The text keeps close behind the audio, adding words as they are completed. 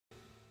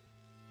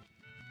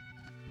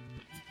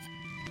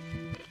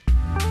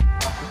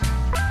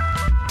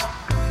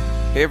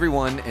Hey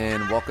everyone,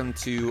 and welcome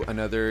to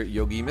another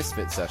Yogi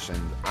Misfit session.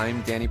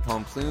 I'm Danny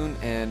Pomploon,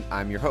 and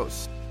I'm your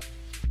host.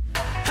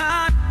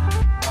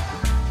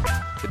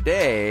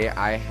 Today,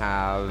 I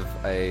have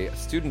a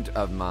student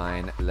of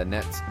mine,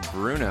 Lynette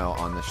Bruno,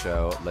 on the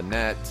show.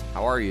 Lynette,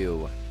 how are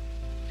you?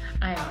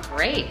 I'm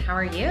great. How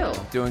are you?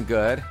 Doing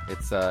good.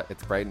 It's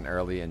bright and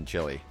early and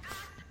chilly.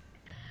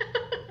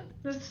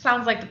 This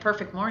sounds like the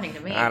perfect morning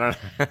to me. I don't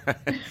know.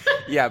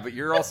 Yeah, but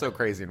you're also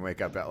crazy and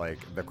wake up at like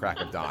the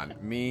crack of dawn.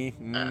 Me,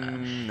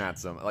 not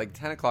so much. Like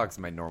 10 o'clock is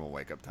my normal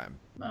wake up time.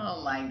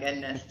 Oh my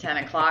goodness, 10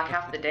 o'clock,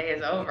 half the day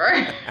is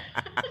over.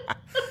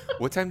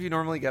 What time do you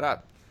normally get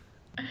up?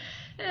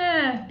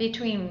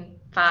 Between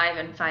 5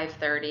 and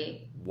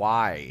 5:30.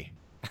 Why?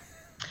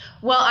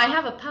 Well, I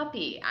have a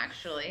puppy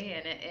actually,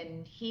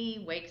 and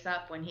he wakes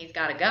up when he's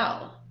got to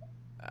go.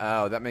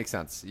 Oh, that makes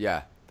sense.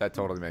 Yeah, that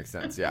totally makes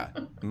sense. Yeah.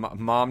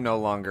 Mom no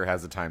longer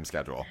has a time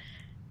schedule.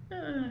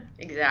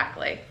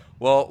 Exactly.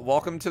 Well,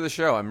 welcome to the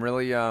show. I'm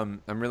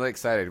really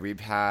excited. We've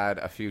had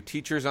a few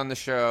teachers on the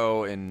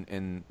show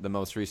in the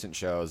most recent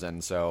shows,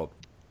 and so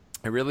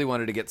I really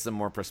wanted to get some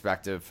more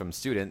perspective from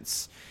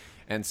students.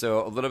 And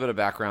so a little bit of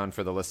background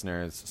for the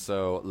listeners.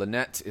 So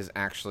Lynette is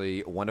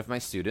actually one of my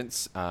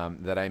students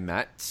that I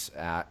met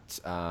at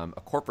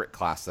a corporate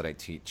class that I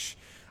teach.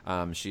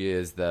 She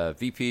is the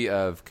VP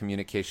of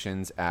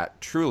Communications at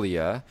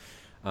Trulia,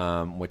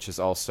 which is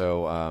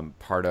also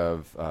part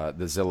of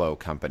the Zillow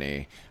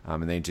company.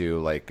 And they do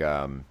like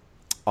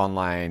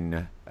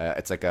online,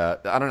 it's like I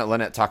don't know,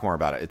 Lynette, talk more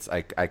about it.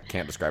 I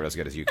can't describe it as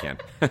good as you can.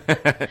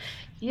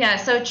 Yeah,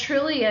 so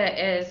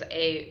Trulia is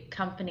a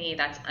company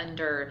that's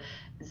under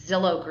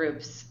Zillow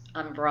Group's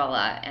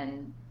umbrella,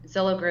 and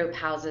Zillow Group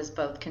houses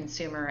both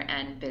consumer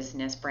and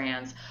business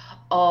brands,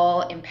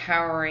 all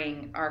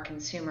empowering our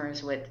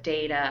consumers with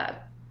data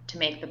to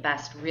make the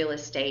best real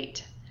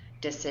estate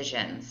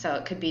decisions. So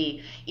it could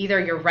be either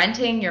you're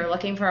renting, you're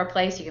looking for a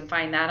place, you can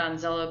find that on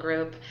Zillow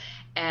Group,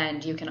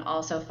 and you can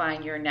also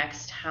find your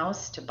next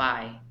house to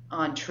buy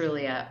on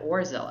Trulia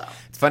or Zillow.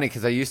 It's funny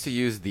because I used to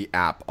use the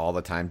app all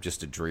the time just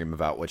to dream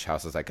about which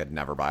houses I could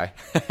never buy.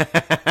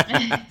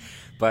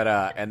 But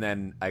and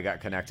then I got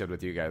connected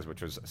with you guys,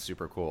 which was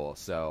super cool.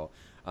 So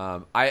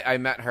I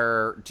met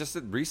her just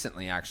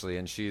recently, actually,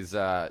 and she's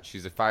a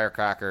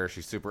firecracker.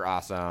 She's super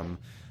awesome.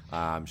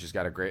 She's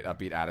got a great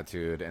upbeat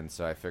attitude, and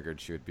so I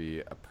figured she would be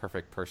a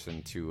perfect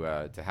person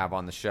to have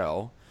on the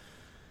show.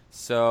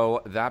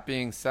 So that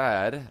being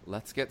said,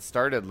 let's get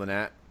started,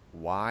 Lynette.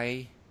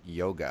 Why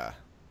yoga?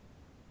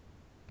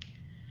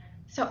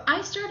 So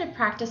I started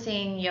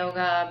practicing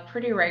yoga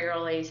pretty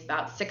regularly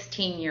about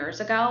 16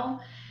 years ago.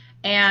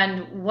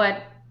 And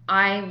what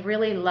I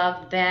really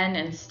loved then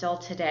and still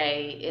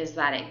today is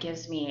that it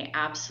gives me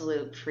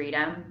absolute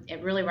freedom.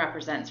 It really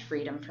represents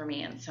freedom for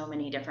me in so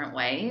many different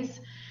ways.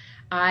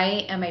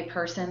 I am a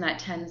person that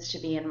tends to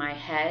be in my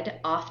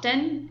head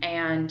often,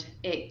 and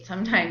it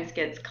sometimes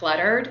gets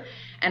cluttered.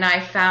 And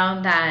I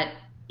found that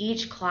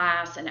each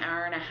class, an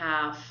hour and a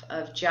half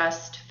of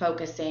just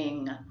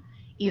focusing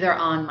either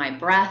on my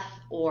breath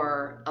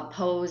or a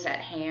pose at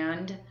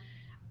hand,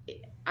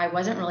 I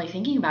wasn't really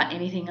thinking about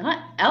anything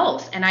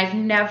else. And I've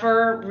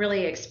never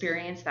really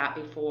experienced that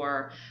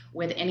before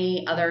with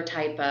any other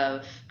type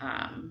of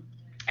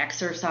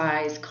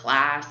exercise,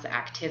 class,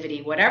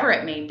 activity, whatever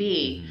it may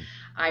be. Mm-hmm.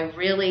 I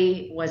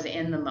really was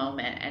in the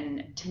moment.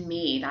 And to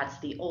me, that's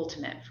the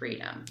ultimate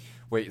freedom.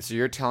 Wait, so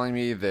you're telling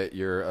me that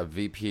you're a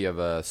VP of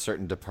a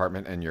certain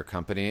department in your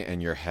company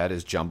and your head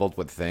is jumbled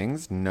with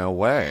things? No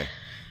way.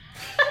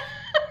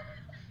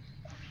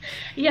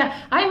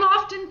 Yeah, I'm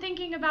often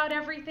thinking about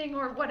everything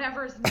or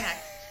whatever's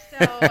next.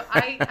 So,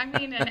 I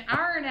mean, an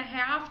hour and a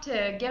half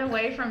to get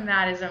away from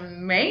that is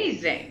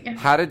amazing.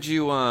 How did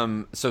you,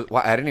 I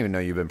didn't even know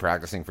you've been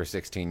practicing for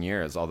 16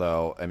 years,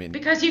 although, I mean.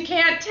 Because you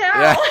can't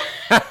tell. Yeah.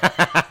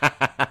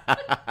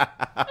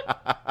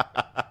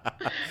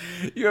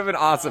 You have an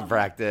awesome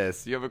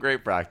practice. You have a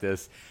great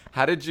practice.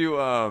 How did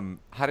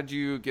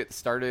you get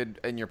started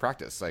in your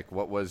practice? Like,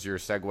 what was your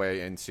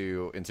segue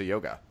into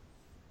yoga?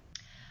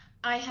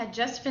 I had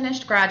just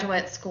finished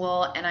graduate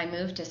school and I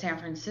moved to San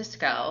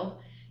Francisco,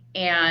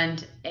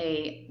 and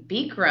a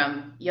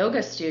Bikram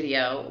yoga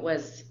studio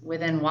was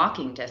within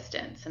walking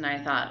distance. And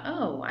I thought,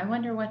 oh, I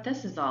wonder what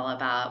this is all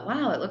about.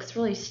 Wow, it looks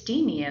really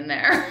steamy in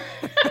there.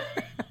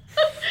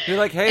 You're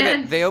like,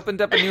 hey, they opened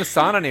up a new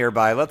sauna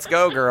nearby. Let's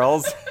go,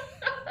 girls.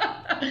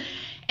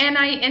 And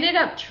I ended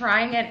up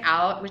trying it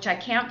out, which I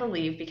can't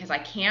believe because I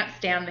can't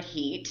stand the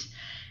heat.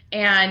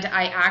 And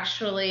I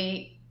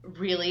actually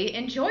really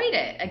enjoyed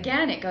it.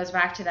 Again, it goes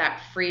back to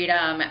that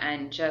freedom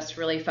and just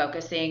really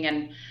focusing.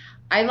 And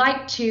I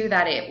like too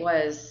that it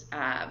was,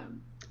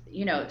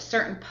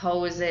 certain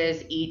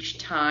poses each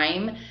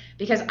time,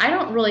 because I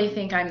don't really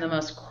think I'm the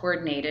most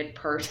coordinated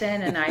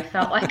person. And I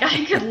felt like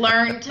I could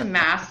learn to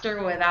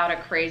master without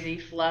a crazy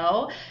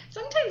flow.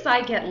 Sometimes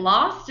I get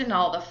lost in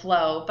all the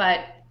flow,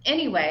 but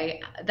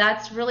anyway,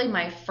 that's really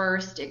my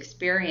first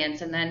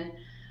experience. And then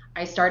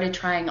I started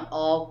trying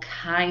all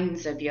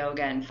kinds of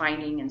yoga and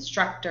finding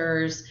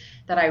instructors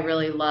that I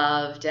really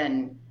loved.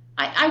 And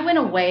I went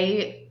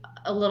away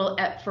a little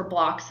for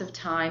blocks of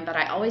time, but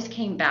I always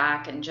came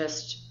back and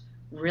just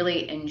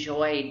really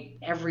enjoyed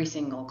every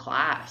single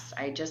class.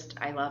 I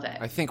love it.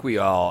 I think we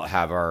all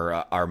have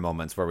our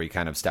moments where we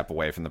kind of step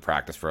away from the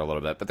practice for a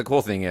little bit, but the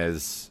cool thing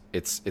is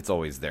it's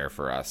always there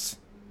for us.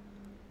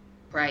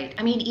 Right.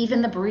 I mean,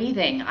 even the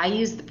breathing, I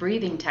use the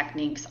breathing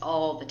techniques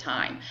all the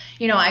time.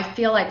 I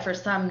feel like for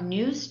some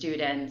new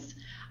students,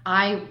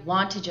 I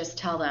want to just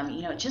tell them,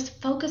 just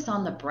focus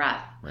on the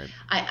breath. Right.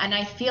 And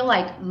I feel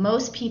like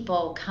most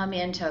people come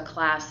into a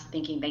class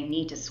thinking they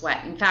need to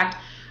sweat. In fact,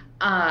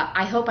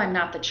 I hope I'm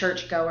not the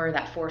churchgoer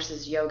that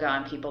forces yoga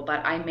on people,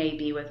 but I may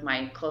be with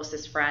my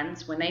closest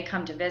friends. When they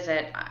come to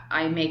visit,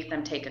 I make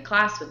them take a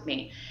class with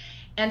me.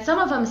 And some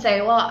of them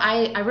say, well,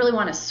 I really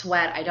want to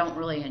sweat. I don't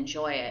really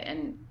enjoy it.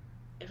 And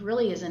it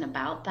really isn't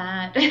about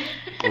that.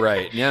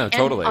 Right. Yeah,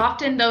 totally. And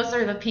often those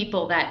are the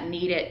people that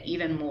need it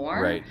even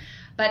more. Right.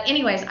 But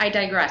anyways, I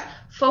digress.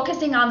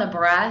 Focusing on the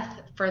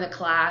breath for the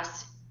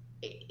class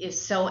is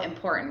so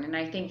important. And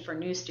I think for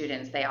new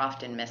students, they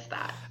often miss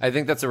that. I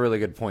think that's a really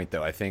good point,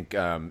 though. I think,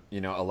 a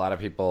lot of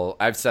people,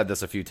 I've said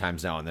this a few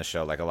times now on this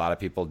show, like a lot of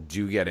people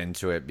do get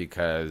into it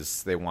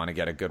because they want to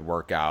get a good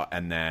workout.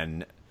 And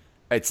then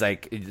it's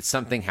like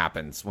something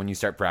happens when you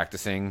start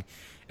practicing.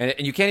 And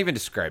you can't even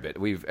describe it.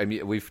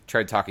 We've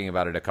tried talking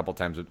about it a couple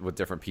times with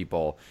different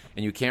people,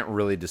 and you can't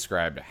really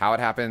describe how it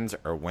happens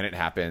or when it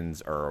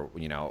happens or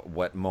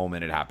what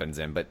moment it happens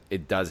in. But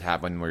it does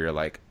happen where you're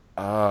like,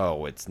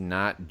 oh, it's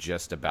not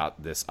just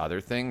about this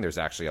other thing. There's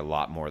actually a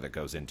lot more that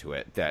goes into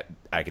it that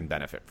I can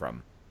benefit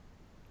from.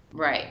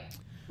 Right.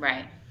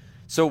 Right.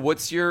 So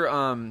what's your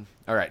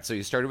all right, so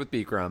you started with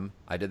Bikram.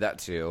 I did that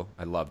too.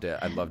 I loved it.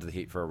 I loved the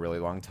heat for a really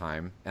long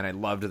time, and I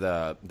loved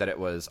that it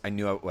was, I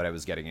knew what I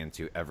was getting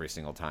into every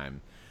single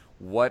time.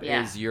 What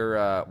is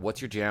your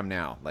what's your jam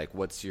now? Like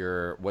what's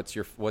your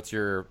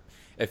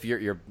if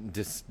you're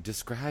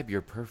describe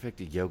your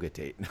perfect yoga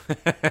date.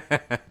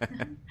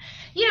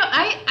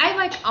 I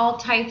like all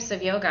types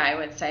of yoga, I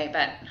would say,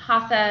 but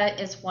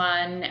Hatha is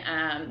one.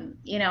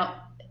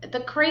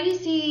 The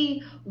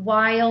crazy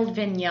wild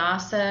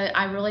vinyasa,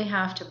 I really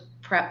have to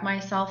prep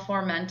myself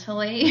for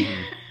mentally.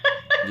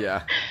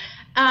 Yeah.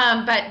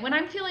 But when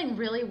I'm feeling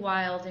really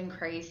wild and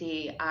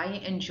crazy,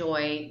 I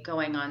enjoy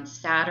going on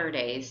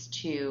Saturdays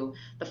to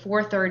the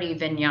 4:30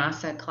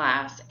 vinyasa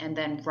class, and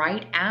then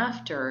right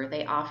after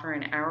they offer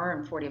an hour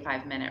and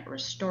 45-minute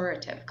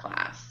restorative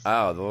class.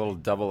 Oh, the little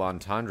double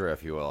entendre,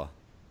 if you will.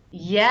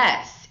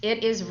 Yes,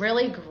 it is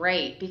really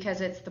great because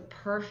it's the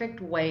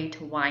perfect way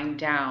to wind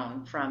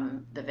down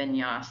from the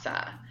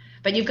vinyasa.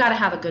 But you've got to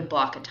have a good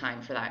block of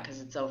time for that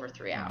because it's over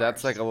 3 hours.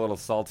 That's like a little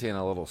salty and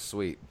a little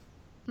sweet.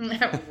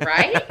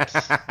 Right?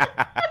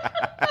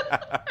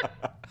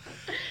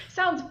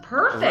 Sounds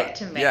perfect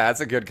to me. Yeah, that's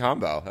a good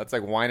combo. That's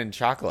like wine and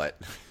chocolate.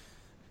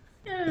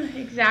 Yeah,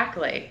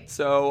 exactly.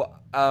 So,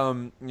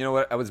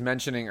 what I was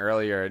mentioning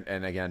earlier,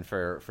 and again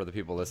for the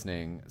people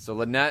listening, so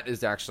Lynette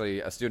is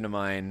actually a student of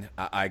mine.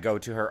 I go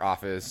to her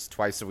office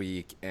twice a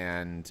week,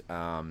 and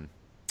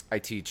I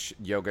teach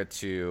yoga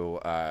to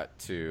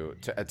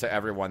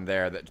everyone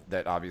there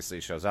that obviously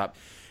shows up.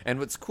 And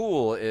what's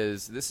cool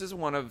is this is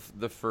one of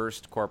the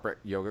first corporate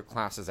yoga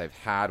classes I've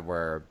had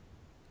where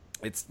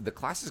the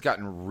class has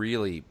gotten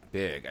really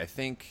big. I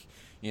think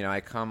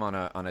I come on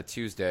a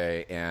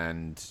Tuesday,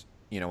 and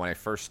when I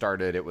first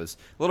started, it was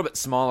a little bit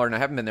smaller, and I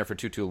haven't been there for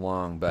too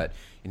long. But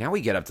now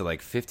we get up to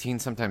like 15,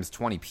 sometimes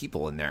 20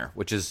 people in there,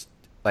 which is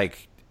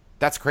like,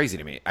 that's crazy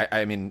to me.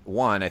 I mean,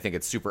 one, I think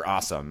it's super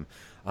awesome.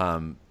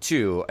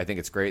 Two, I think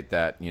it's great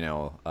that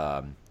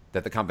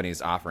that the company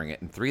is offering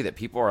it, and three, that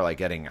people are like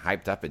getting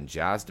hyped up and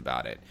jazzed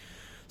about it.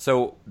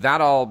 So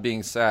that all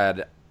being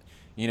said,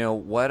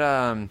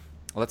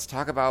 let's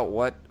talk about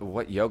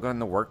what yoga in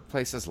the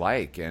workplace is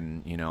like,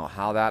 and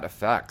how that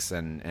affects,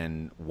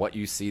 and what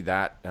you see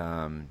that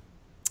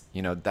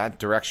that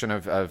direction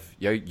of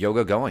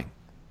yoga going.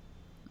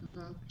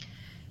 Mm-hmm.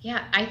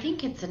 Yeah, I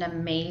think it's an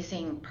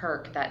amazing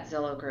perk that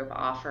Zillow Group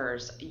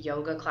offers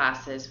yoga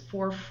classes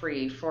for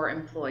free for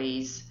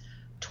employees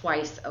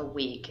twice a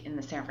week in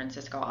the San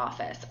Francisco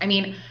office. I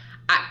mean,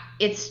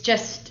 it's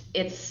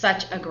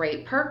such a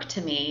great perk to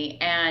me,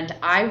 and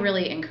I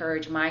really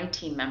encourage my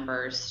team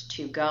members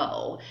to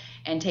go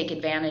and take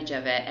advantage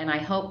of it. And I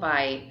hope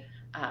by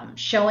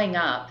showing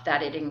up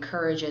that it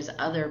encourages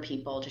other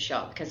people to show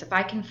up, because if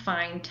I can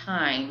find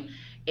time,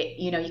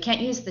 you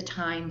can't use the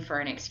time for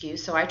an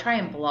excuse. So I try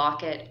and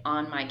block it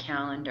on my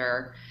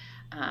calendar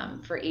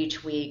for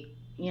each week.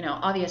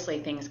 Obviously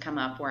things come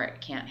up where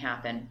it can't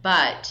happen,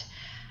 but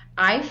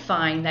I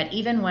find that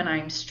even when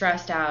I'm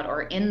stressed out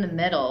or in the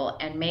middle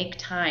and make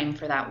time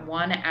for that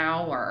 1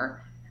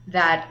 hour,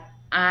 that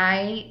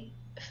I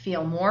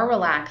feel more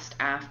relaxed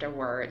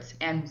afterwards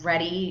and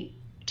ready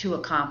to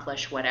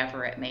accomplish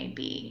whatever it may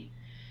be.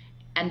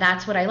 And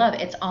that's what I love.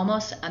 It's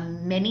almost a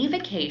mini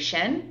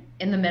vacation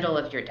in the middle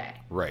of your day.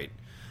 Right.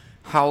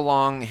 How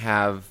long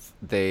have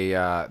they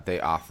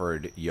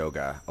offered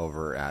yoga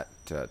over at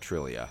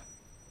Trulia?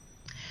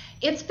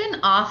 It's been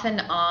off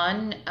and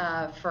on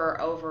for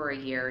over a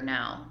year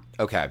now.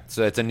 Okay,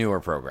 so it's a newer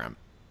program.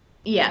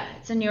 Yeah,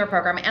 it's a newer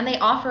program, and they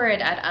offer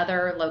it at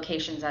other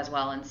locations as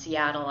well. In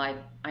Seattle,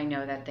 I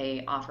know that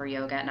they offer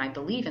yoga, and I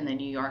believe in the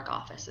New York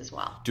office as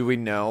well. Do we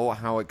know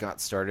how it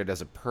got started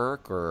as a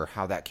perk or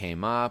how that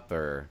came up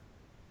or?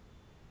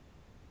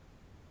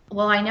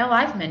 Well, I know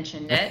I've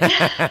mentioned it.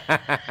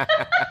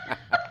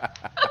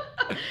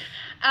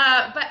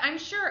 But I'm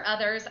sure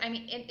others. I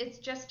mean, it's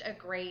just a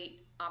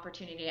great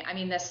opportunity. I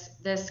mean,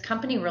 this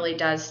company really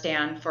does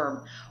stand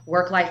for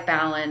work-life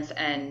balance,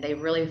 and they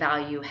really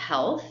value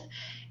health.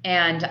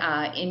 And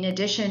in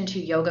addition to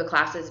yoga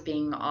classes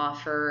being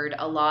offered,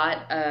 a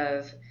lot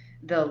of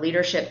the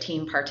leadership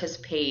team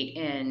participate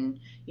in,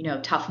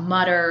 Tough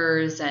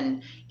Mudders,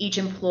 and each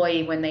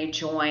employee, when they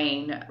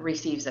join,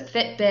 receives a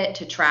Fitbit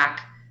to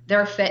track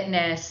their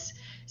fitness.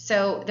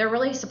 So they're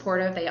really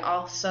supportive. They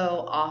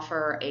also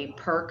offer a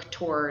perk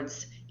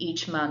towards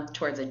each month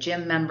towards a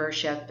gym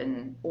membership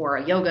and or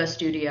a yoga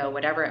studio,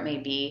 whatever it may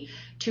be,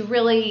 to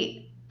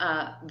really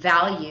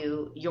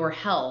value your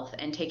health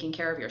and taking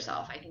care of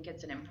yourself. I think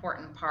it's an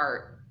important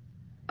part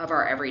of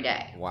our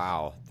everyday.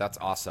 Wow, that's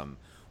awesome.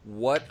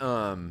 What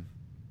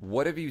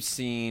have you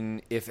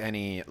seen, if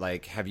any,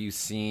 like have you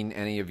seen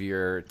any of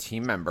your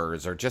team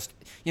members or just,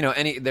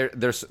 any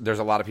there's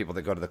a lot of people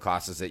that go to the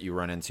classes that you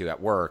run into at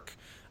work.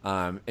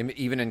 And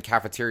even in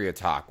cafeteria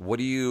talk, what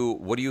do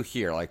you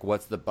hear? Like,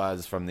 what's the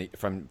buzz from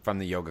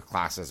the yoga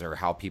classes, or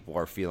how people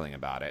are feeling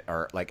about it,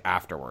 or like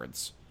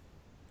afterwards?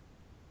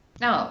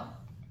 No,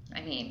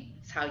 I mean,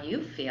 it's how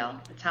you feel.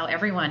 It's how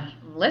everyone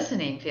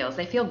listening feels.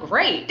 They feel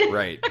great.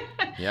 Right.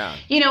 Yeah.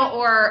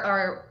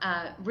 or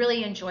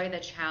really enjoy the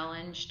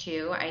challenge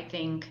too. I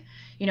think,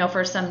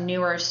 for some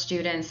newer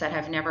students that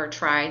have never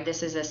tried,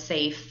 this is a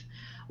safe,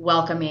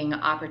 welcoming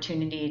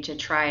opportunity to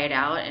try it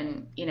out.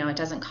 And, it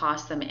doesn't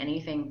cost them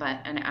anything but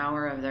an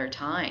hour of their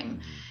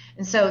time.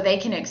 And so they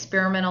can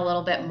experiment a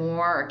little bit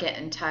more or get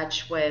in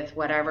touch with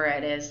whatever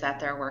it is that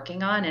they're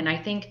working on. And I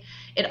think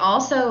it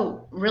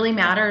also really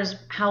matters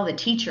how the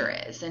teacher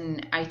is.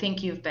 And I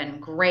think you've been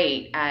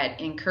great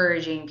at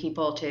encouraging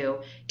people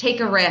to take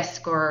a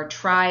risk or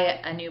try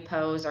a new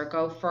pose or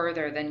go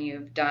further than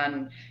you've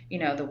done,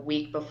 the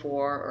week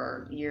before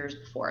or years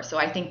before. So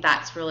I think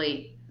that's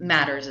really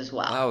matters as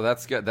well. Oh,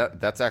 that's good. That's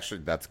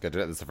good.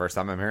 That's the first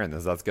time I'm hearing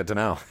this. That's good to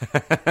know.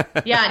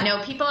 Yeah,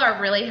 no, people are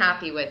really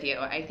happy with you.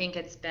 I think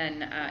it's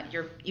been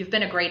you've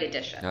been a great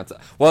addition.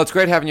 Well, it's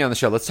great having you on the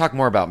show. Let's talk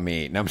more about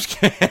me. No, I'm just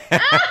kidding.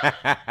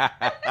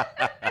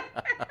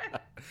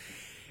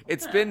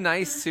 It's been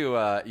nice to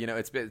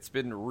it's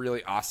been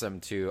really awesome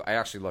to. I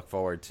actually look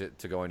forward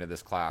to going to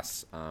this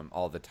class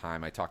all the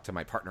time. I talk to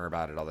my partner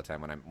about it all the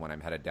time when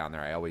I'm headed down there.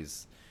 I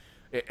always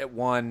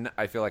one,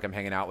 I feel like I'm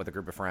hanging out with a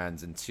group of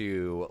friends, and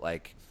two,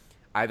 like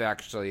I've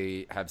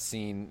actually have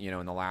seen,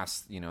 in the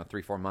last,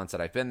 3-4 months that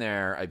I've been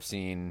there, I've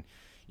seen,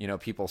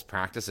 people's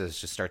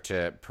practices just start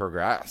to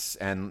progress,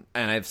 and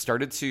I've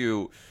started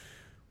to,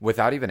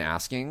 without even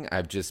asking,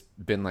 I've just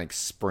been like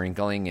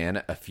sprinkling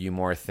in a few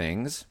more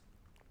things.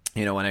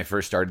 When I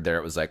first started there,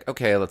 it was like,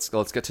 okay, let's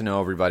get to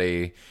know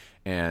everybody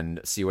and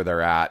see where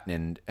they're at.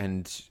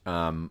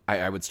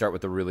 I would start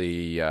with a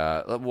really,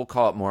 we'll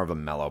call it more of a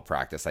mellow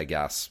practice, I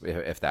guess,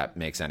 if that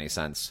makes any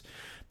sense.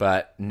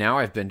 But now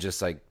I've been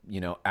just like,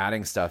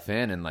 adding stuff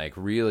in, and like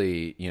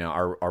really,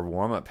 our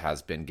warm up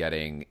has been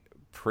getting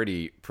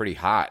pretty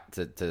hot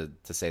to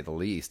say the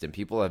least. And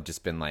people have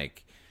just been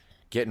like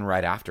getting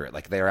right after it.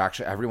 Like they're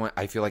actually,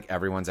 I feel like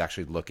everyone's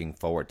actually looking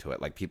forward to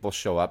it. Like people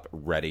show up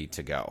ready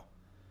to go.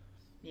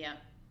 Yeah.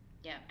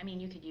 Yeah. I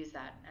mean, you could use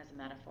that as a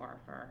metaphor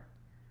for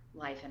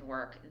life and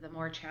work. The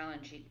more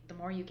challenge, the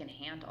more you can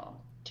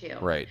handle too.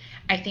 Right.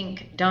 I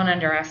think don't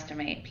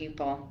underestimate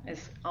people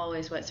is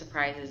always what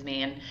surprises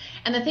me.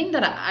 And the thing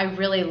that I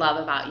really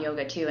love about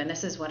yoga too, and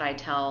this is what I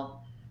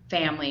tell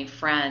family,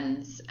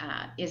 friends,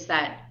 is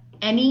that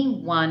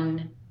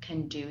anyone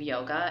can do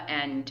yoga,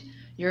 and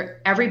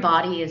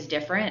everybody is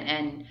different.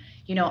 And,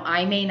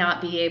 I may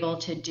not be able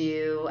to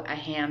do a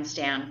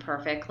handstand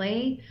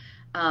perfectly,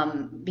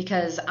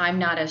 because I'm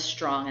not as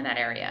strong in that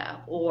area,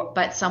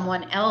 but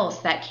someone else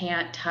that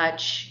can't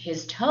touch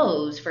his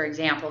toes, for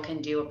example,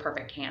 can do a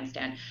perfect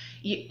handstand.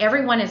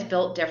 Everyone is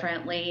built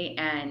differently,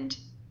 and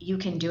you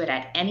can do it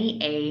at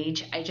any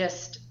age. I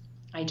just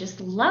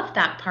love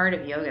that part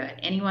of yoga.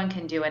 Anyone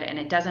can do it, and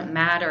it doesn't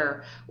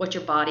matter what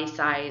your body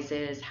size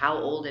is, how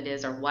old it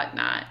is, or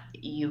whatnot.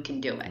 You can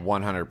do it.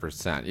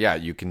 100%. Yeah,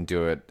 you can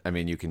do it. I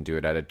mean, you can do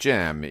it at a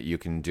gym. You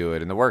can do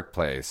it in the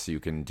workplace. You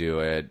can do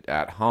it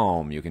at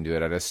home. You can do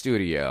it at a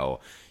studio.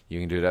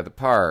 You can do it at the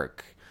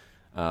park.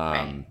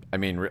 Right. I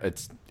mean,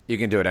 you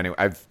can do it anyway.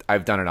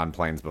 I've done it on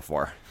planes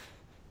before.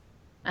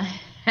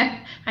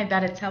 I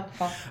bet it's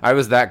helpful. I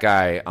was that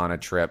guy on a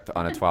trip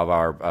on a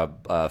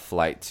 12-hour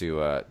flight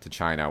to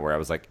China, where I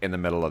was like in the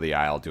middle of the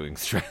aisle doing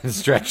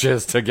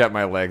stretches to get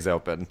my legs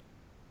open.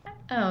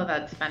 Oh,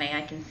 that's funny.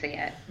 I can see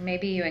it.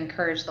 Maybe you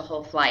encourage the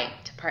whole flight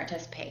to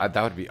participate.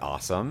 That would be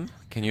awesome.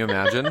 Can you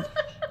imagine?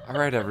 All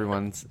right,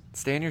 everyone,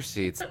 stay in your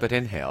seats, but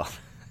inhale.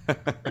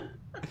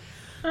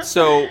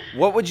 So,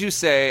 what would you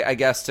say, I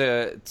guess,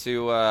 to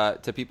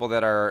people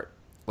that are,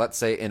 let's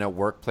say, in a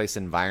workplace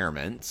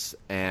environment,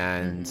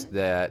 and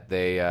that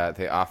they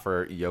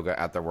offer yoga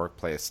at their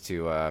workplace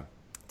to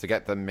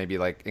get them maybe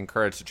like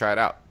encouraged to try it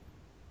out?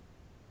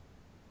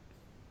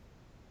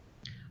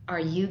 Are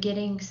you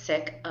getting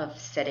sick of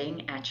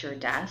sitting at your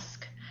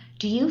desk?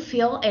 Do you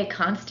feel a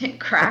constant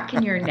crack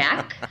in your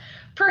neck?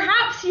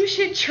 Perhaps you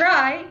should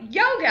try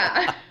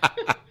yoga.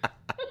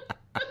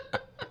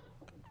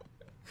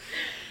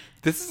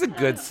 This is a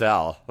good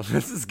sell.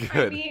 This is I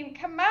good. mean,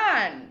 come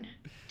on.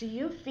 Do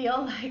you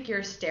feel like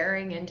you're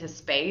staring into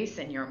space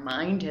and your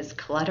mind is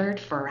cluttered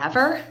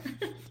forever?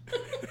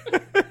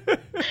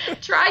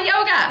 Try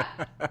yoga.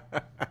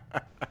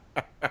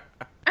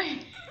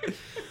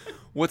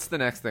 What's the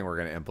next thing we're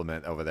going to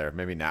implement over there?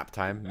 Maybe nap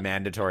time?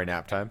 Mandatory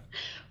nap time?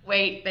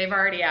 Wait, they've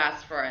already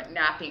asked for it.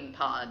 Napping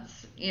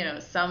pods. You know,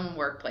 some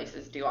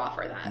workplaces do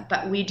offer that,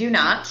 but we do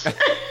not.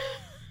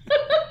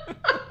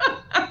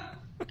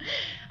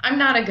 I'm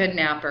not a good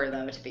napper,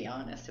 though, to be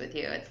honest with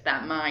you. It's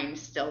that mind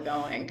still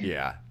going.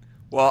 Yeah.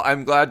 Well,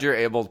 I'm glad you're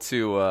able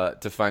to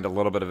find a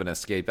little bit of an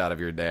escape out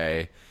of your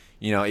day.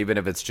 You know, even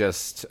if it's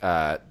just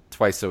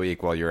twice a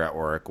week while you're at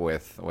work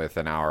with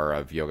an hour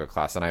of yoga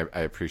class. And I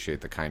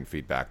appreciate the kind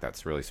feedback.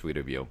 That's really sweet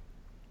of you.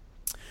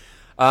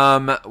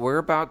 We're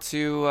about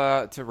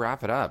to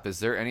wrap it up. Is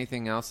there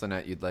anything else,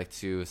 Lynette, you'd like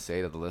to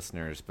say to the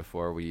listeners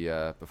before we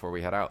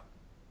head out?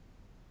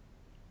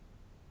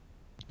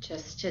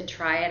 Just to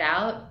try it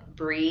out,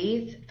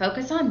 breathe,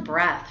 focus on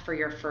breath for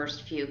your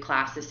first few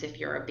classes if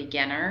you're a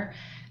beginner.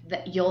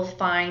 That you'll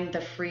find the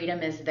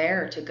freedom is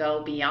there to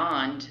go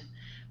beyond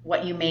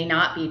what you may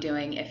not be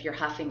doing if you're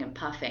huffing and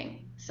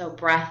puffing. So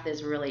breath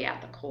is really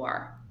at the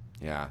core.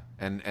 Yeah,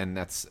 and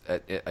that's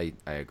I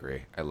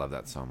agree. I love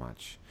that so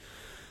much.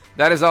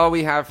 That is all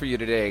we have for you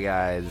today,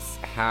 guys.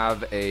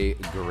 Have a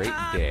great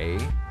day,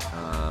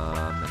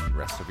 and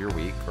rest of your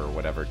week, or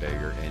whatever day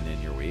you're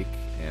in your week.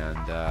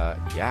 And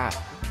yeah,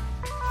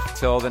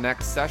 till the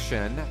next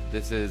session,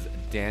 this is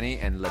Danny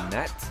and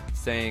Lynette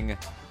saying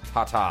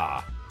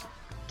ta-ta.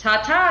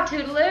 Ta-ta,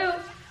 toodaloo.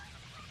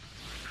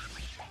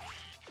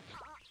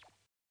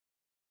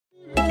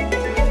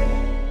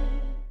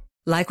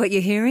 Like what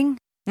you're hearing?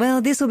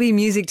 Well, this will be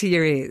music to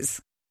your ears.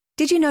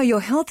 Did you know your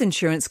health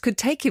insurance could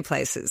take you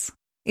places?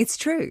 It's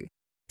true.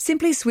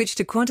 Simply switch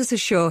to Qantas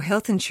Assure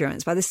Health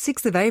Insurance by the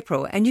 6th of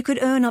April and you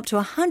could earn up to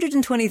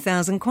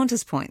 120,000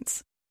 Qantas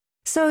points.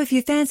 So if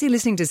you fancy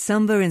listening to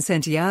samba in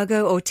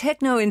Santiago or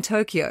techno in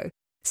Tokyo,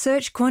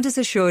 search Qantas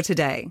Assure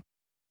today.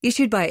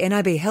 Issued by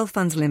NIB Health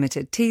Funds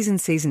Limited. T's and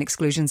C's and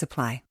exclusions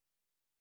apply.